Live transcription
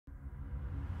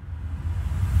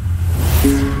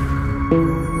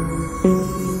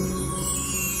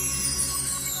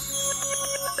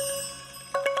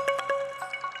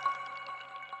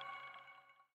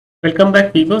Welcome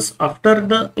back, viewers. After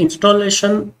the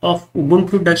installation of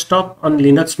Ubuntu Desktop on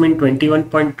Linux Mint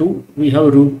 21.2, we have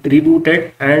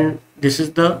rebooted, and this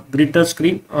is the greeter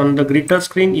screen. On the greeter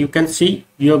screen, you can see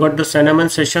you have got the cinnamon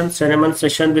session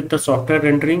with the software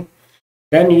rendering.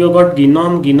 Then you got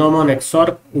Gnome on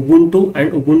XOR, Ubuntu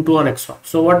and Ubuntu on XOR.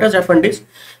 So what has happened is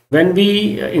when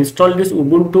we install this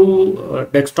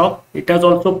Ubuntu desktop, it has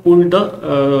also pulled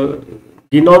the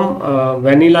Gnome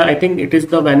vanilla. I think it is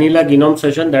the vanilla Gnome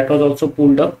session that was also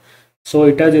pulled up. So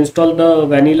it has installed the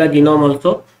vanilla Gnome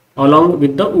also along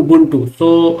with the Ubuntu.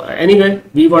 So anyway,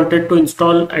 we wanted to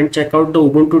install and check out the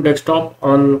Ubuntu desktop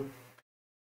on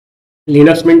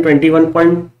Linux Mint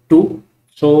 21.2.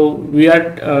 So we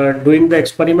are doing the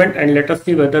experiment, and let us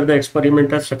see whether the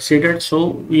experiment has succeeded. So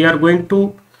we are going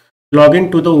to log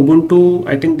into the Ubuntu.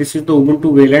 I think this is the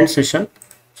Ubuntu Wayland session.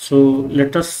 So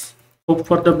let us hope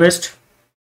for the best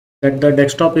that the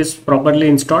desktop is properly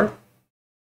installed.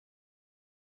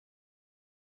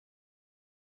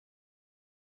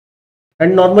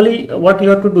 And normally what you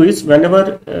have to do is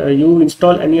whenever you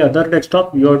install any other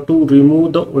desktop, you have to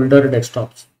remove the older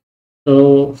desktops.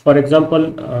 So for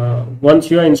example, once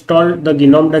you have installed the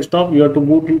Gnome desktop, you have to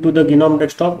boot into the Gnome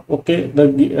desktop. Okay,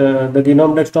 the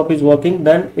Gnome desktop is working.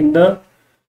 Then in the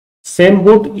same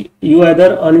boot, you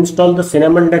either uninstall the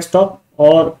cinnamon desktop,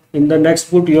 or in the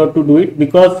next boot you have to do it,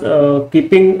 because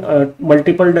keeping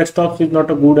multiple desktops is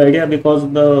not a good idea,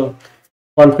 because the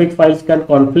config files can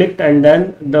conflict, and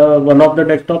then the one of the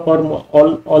desktop or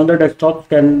all the desktops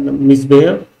can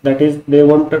misbehave. That is, they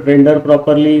won't render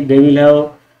properly, they will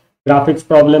have graphics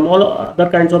problem, all other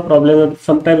kinds of problems.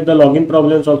 Sometimes the login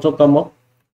problems also come up.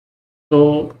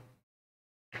 So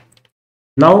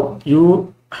now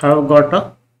you have got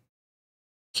a,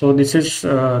 so this is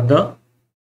the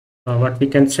what we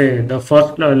can say, the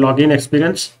first login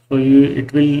experience. So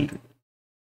it will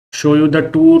show you the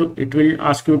tour, it will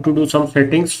ask you to do some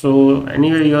settings. So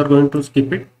anyway, you are going to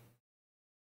skip it.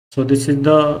 So this is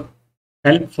the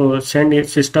help. So send a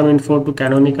system info to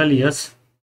canonical, yes.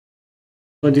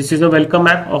 So this is a welcome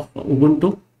app of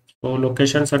Ubuntu. So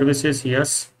location services,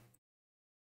 yes.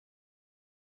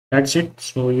 That's it.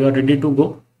 So you are ready to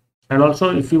go. And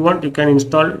also, if you want, you can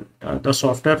install the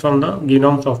software from the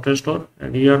Gnome software store.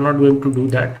 And we are not going to do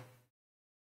that.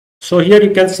 So here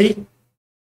you can see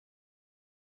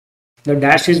the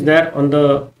dash is there on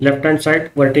the left hand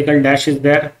side, vertical dash is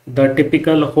there, the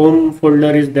typical home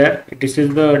folder is there. This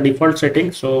is the default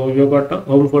setting. So you got a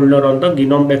home folder on the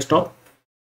Gnome desktop.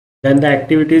 Then the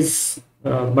activities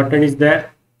button is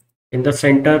there. In the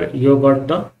center you got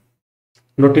the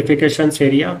notifications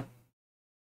area,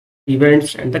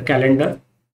 events and the calendar.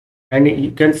 And you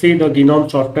can see the Gnome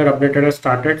software updater has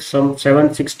started. Some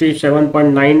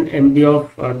 767.9 MB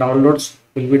of downloads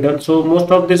will be done. So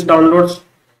most of these downloads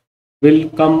will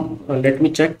come. Let me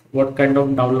check what kind of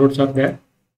downloads are there.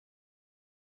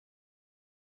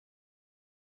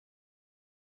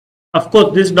 Of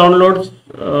course, these downloads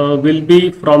will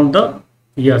be from the,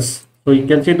 yes. So you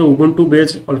can see the Ubuntu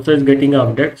base also is getting an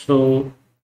update. So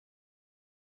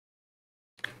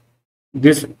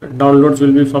these downloads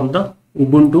will be from the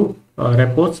Ubuntu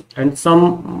repos, and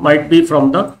some might be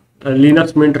from the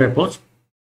Linux Mint repos.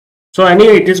 So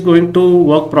anyway, it is going to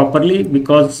work properly,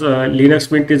 because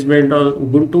Linux Mint is based on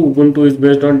Ubuntu, Ubuntu is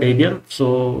based on Debian.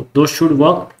 So those should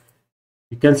work.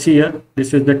 You can see here,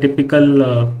 this is the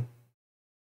typical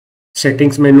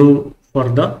settings menu for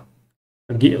the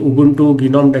Ubuntu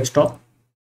Gnome desktop.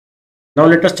 Now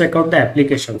let us check out the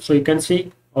application. So you can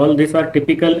see all these are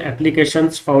typical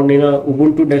applications found in a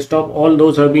Ubuntu desktop. All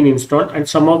those have been installed, and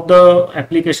some of the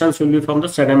applications will be from the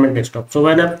cinnamon desktop. So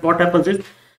what happens is,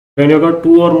 when you got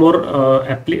two or more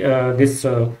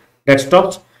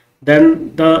desktops,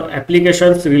 then the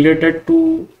applications related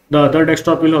to the other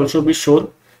desktop will also be shown.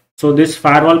 So this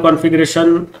firewall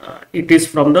configuration, it is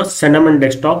from the cinnamon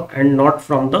desktop and not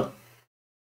from the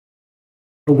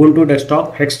Ubuntu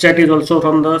desktop. Hexchat is also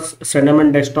from the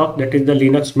cinnamon desktop, that is the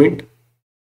Linux Mint.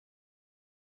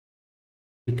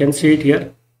 You can see it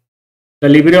here. The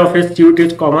LibreOffice suite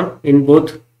is common in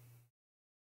both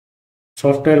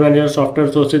software manager,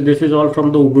 software sources. This is all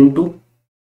from the Ubuntu.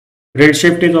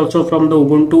 Redshift is also from the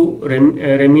Ubuntu.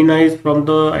 Remina is from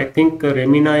the, I think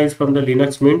Remina is from the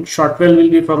Linux Mint. Shotwell will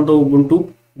be from the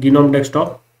Ubuntu Gnome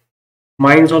desktop.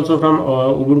 Mine is also from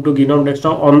Ubuntu Gnome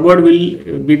desktop. Onboard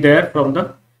will be there from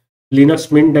the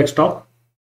Linux Mint desktop.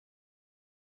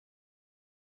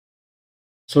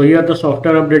 So here the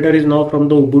software updater is now from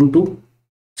the Ubuntu.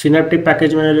 Synaptic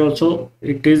package manager also,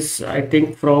 it is I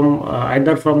think from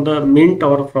either from the Mint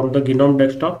or from the Gnome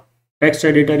desktop. Text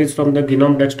editor is from the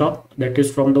Gnome desktop, that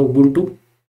is from the Ubuntu.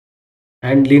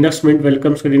 And Linux Mint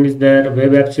welcome screen is there.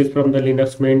 Web apps is from the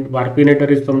Linux Mint. Warpinator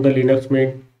is from the Linux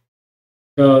Mint.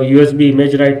 The USB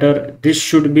image writer, this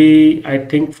should be, I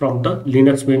think, from the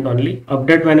Linux Mint only.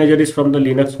 Update manager is from the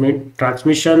Linux Mint.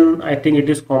 Transmission, I think it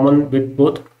is common with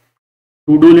both.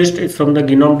 To-do list is from the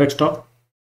Gnome Desktop.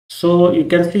 So you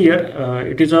can see here,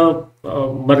 it is a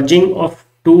merging of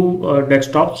two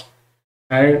desktops,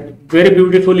 and very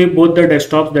beautifully both the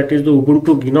desktops, that is the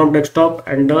Ubuntu Gnome Desktop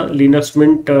and the Linux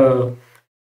Mint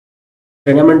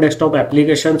Cinnamon desktop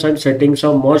applications and settings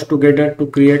are merged together to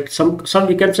create some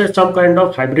we can say some kind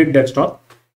of hybrid desktop,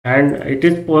 and it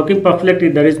is working perfectly.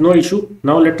 There is no issue.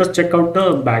 Now let us check out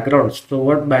the backgrounds. So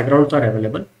what backgrounds are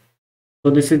available?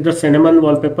 So this is the cinnamon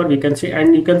wallpaper we can see,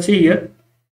 and you can see here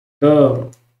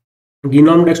the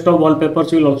Gnome desktop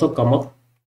wallpapers will also come up.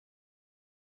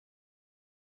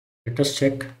 Let us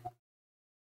check.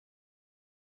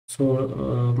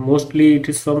 So mostly it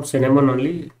is from cinnamon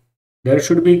only. There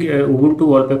should be Ubuntu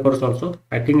wallpapers also.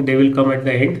 I think they will come at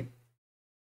the end.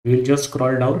 We'll just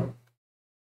scroll down.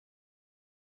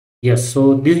 Yes,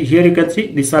 so this, here you can see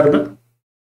these are the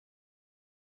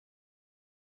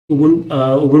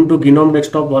Ubuntu Gnome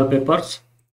Desktop wallpapers.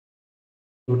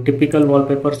 So typical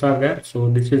wallpapers are there. So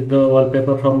this is the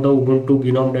wallpaper from the Ubuntu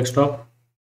Gnome Desktop.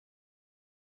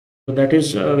 So that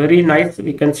is very nice.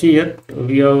 We can see here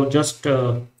we have just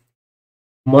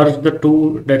merged the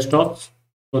two desktops.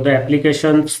 So the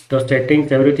applications, the settings,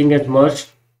 everything is merged.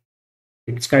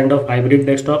 It's kind of hybrid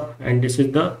desktop, and this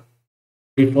is the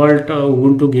default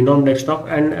Ubuntu Gnome Desktop,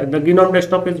 and the Gnome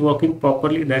Desktop is working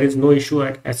properly. There is no issue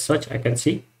as such, I can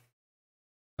see.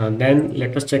 And then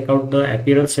let us check out the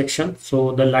appearance section.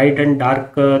 So the light and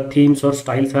dark themes or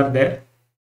styles are there.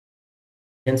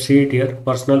 You can see it here.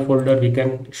 Personal folder, we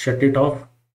can shut it off.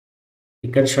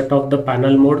 We can shut off the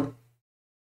panel mode.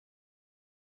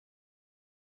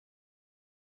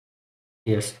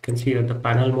 Yes, you can see that the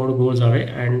panel mode goes away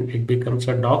and it becomes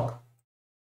a dock.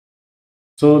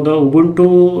 So the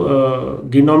Ubuntu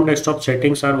Gnome Desktop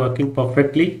settings are working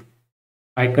perfectly.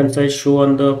 Icon size show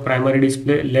on the primary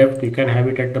display left, you can have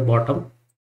it at the bottom.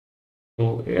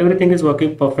 So everything is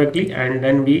working perfectly, and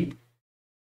then we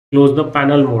close the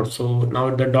panel mode. So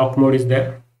now the dock mode is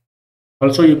there.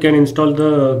 Also you can install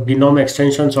the Gnome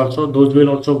extensions also, those will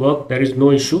also work. There is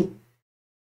no issue.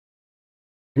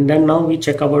 And then now we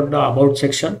check about the about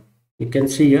section. You can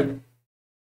see here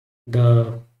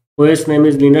the OS name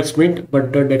is Linux Mint,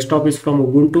 but the desktop is from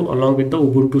Ubuntu along with the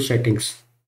Ubuntu settings.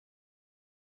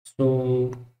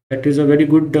 So that is a very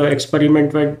good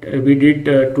experiment that we did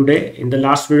today. In the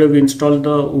last video we installed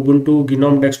the Ubuntu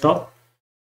Gnome Desktop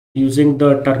using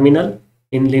the terminal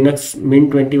in Linux Mint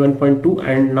 21.2,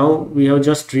 and now we have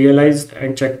just realized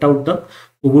and checked out the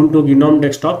Ubuntu Gnome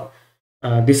Desktop.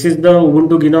 This is the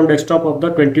Ubuntu Gnome Desktop of the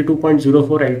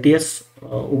 22.04 LTS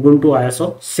Ubuntu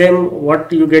ISO. Same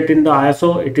what you get in the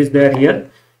ISO, it is there here.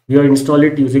 We have installed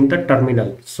it using the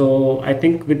terminal. So I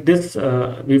think with this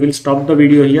we will stop the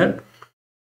video here.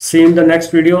 See you in the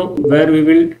next video, where we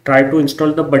will try to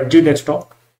install the Budgie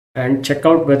desktop and check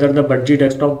out whether the Budgie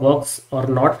desktop works or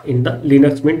not in the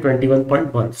Linux Mint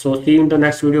 21.1. So see you in the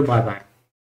next video. Bye bye.